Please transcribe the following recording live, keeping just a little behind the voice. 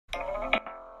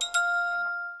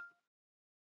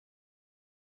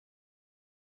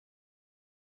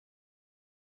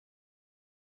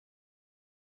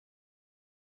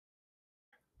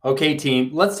Okay,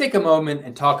 team, let's take a moment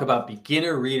and talk about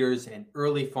beginner readers and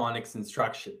early phonics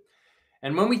instruction.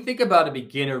 And when we think about a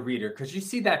beginner reader, because you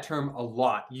see that term a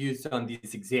lot used on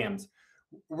these exams,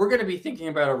 we're going to be thinking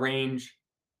about a range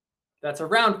that's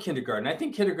around kindergarten. I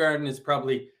think kindergarten is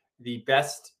probably the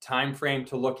best time frame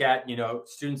to look at,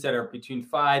 students that are between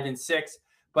 5 and 6.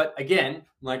 But again,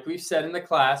 like we've said in the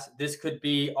class, this could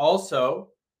be also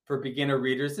for beginner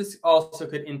readers. This also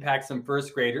could impact some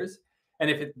first graders. And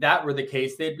if that were the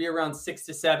case, they'd be around 6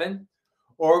 to 7.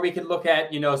 Or we could look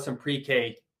at, some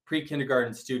pre-K,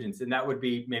 pre-kindergarten students, and that would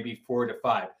be maybe 4 to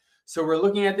 5. So we're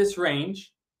looking at this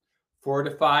range, 4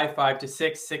 to 5, 5 to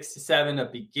 6, 6 to 7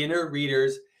 of beginner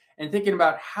readers, and thinking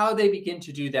about how they begin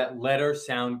to do that letter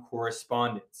sound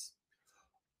correspondence.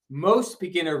 Most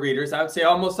beginner readers, I would say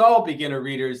almost all beginner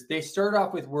readers, they start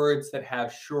off with words that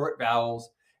have short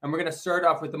vowels. And we're going to start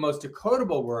off with the most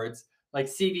decodable words like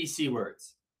CVC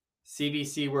words.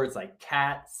 CVC words like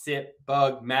cat, sip,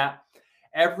 bug, map.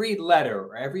 Every letter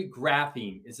or every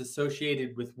grapheme is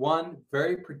associated with one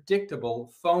very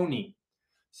predictable phoneme.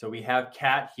 So we have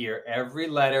cat here. Every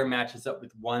letter matches up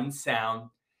with one sound.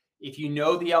 If you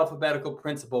know the alphabetical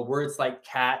principle, words like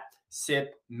cat,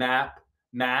 sip, map,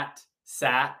 mat,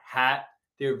 sat, hat,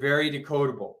 they're very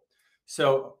decodable.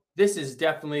 So this is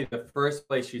definitely the first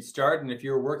place you'd start. And if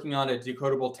you're working on a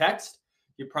decodable text,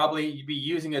 you'd be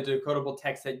using a decodable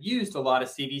text that used a lot of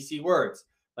CVC words.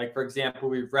 Like, for example,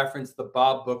 we've referenced the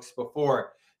Bob books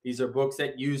before. These are books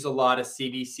that use a lot of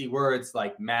CVC words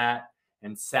like mat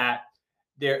and sat.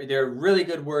 They're really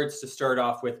good words to start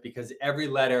off with because every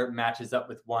letter matches up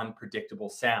with one predictable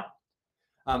sound.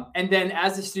 And then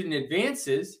as the student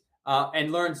advances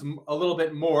and learns a little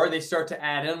bit more, they start to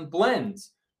add in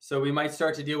blends. So we might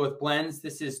start to deal with blends.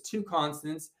 This is two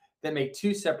consonants that make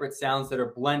two separate sounds that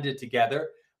are blended together,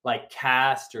 like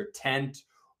cast or tent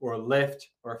or lift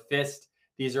or fist.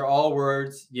 These are all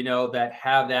words, that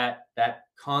have that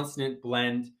consonant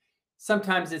blend.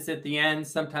 Sometimes it's at the end,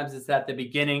 sometimes it's at the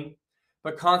beginning.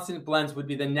 But consonant blends would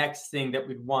be the next thing that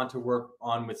we'd want to work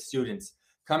on with students.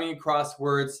 Coming across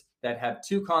words that have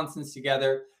two consonants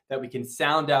together that we can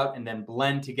sound out and then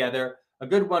blend together. A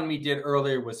good one we did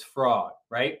earlier was frog,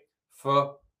 right?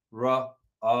 F,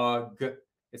 r, g.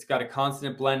 It's got a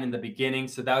consonant blend in the beginning,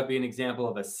 so that would be an example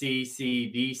of a C, C,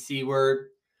 V, C word.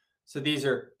 So these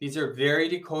are very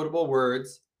decodable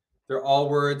words. They're all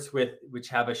words which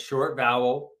have a short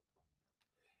vowel.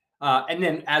 And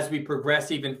then as we progress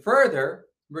even further,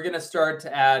 we're going to start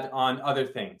to add on other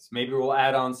things. Maybe we'll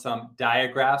add on some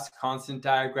digraphs, consonant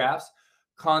digraphs.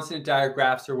 Consonant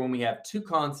digraphs are when we have two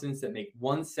consonants that make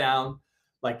one sound,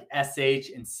 like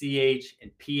SH and CH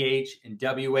and PH and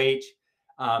WH.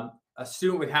 A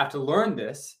student would have to learn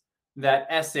this, that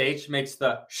SH makes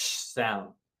the sh sound.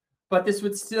 But this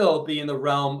would still be in the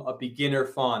realm of beginner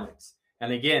phonics.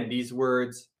 And again, these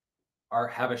words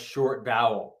have a short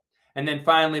vowel. And then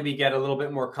finally, we get a little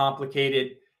bit more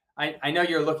complicated. I know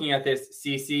you're looking at this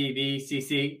CC, V,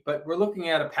 CC, but we're looking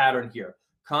at a pattern here.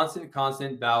 Consonant,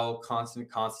 consonant, vowel, consonant,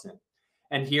 consonant.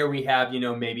 And here we have,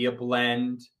 maybe a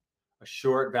blend, a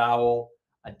short vowel,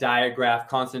 a digraph,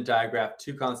 consonant digraph,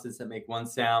 two consonants that make one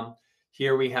sound.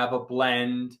 Here we have a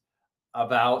blend, a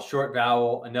vowel, short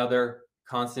vowel, another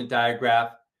consonant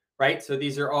digraph, right? So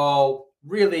these are all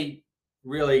really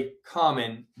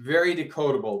common, very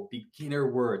decodable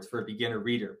beginner words for a beginner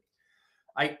reader.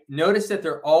 I noticed that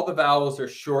all the vowels are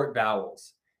short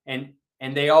vowels, and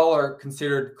they all are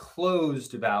considered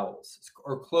closed vowels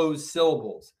or closed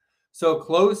syllables. So a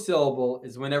closed syllable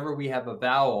is whenever we have a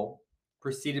vowel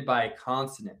preceded by a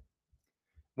consonant.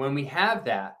 When we have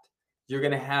that, you're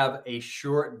going to have a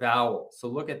short vowel. So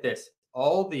look at this.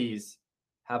 All these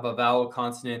have a vowel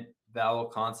consonant, vowel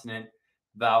consonant,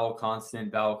 vowel consonant,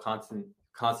 vowel consonant,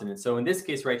 consonant. So in this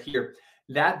case right here,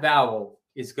 that vowel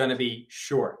is going to be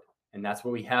short. And that's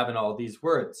what we have in all these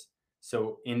words.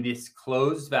 So in this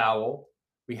closed vowel,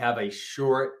 we have a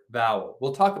short vowel.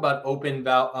 We'll talk about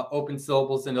open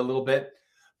syllables in a little bit.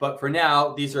 But for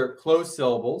now, these are closed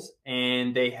syllables,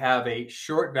 and they have a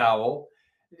short vowel,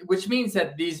 which means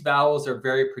that these vowels are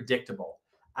very predictable.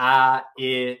 A,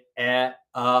 I,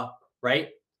 right?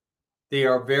 They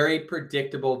are very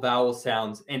predictable vowel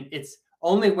sounds, and it's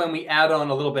only when we add on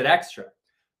a little bit extra.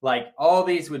 Like all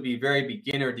these would be very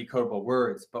beginner decodable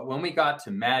words, but when we got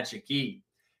to magic E,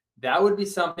 that would be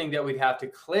something that we'd have to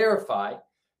clarify,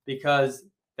 because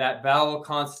that vowel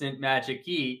consonant magic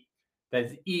E,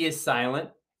 that E is silent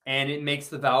and it makes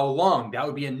the vowel long. That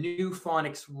would be a new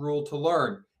phonics rule to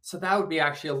learn. So that would be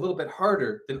actually a little bit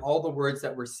harder than all the words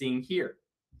that we're seeing here.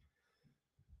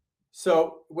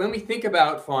 So when we think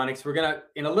about phonics,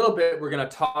 in a little bit, we're gonna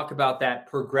talk about that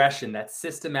progression, that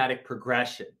systematic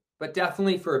progression. But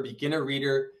definitely for a beginner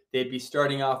reader, they'd be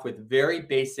starting off with very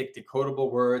basic decodable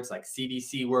words like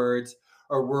CDC words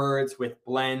or words with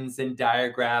blends and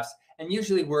diagraphs, and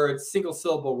usually words, single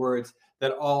syllable words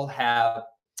that all have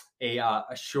a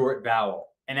short vowel.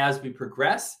 And as we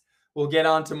progress, we'll get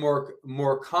on to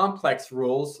more complex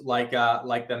rules like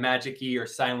the magic E or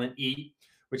silent E,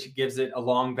 which gives it a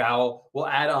long vowel. We'll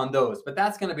add on those, but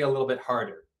that's going to be a little bit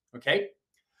harder. Okay.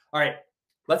 All right.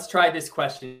 Let's try this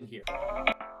question here.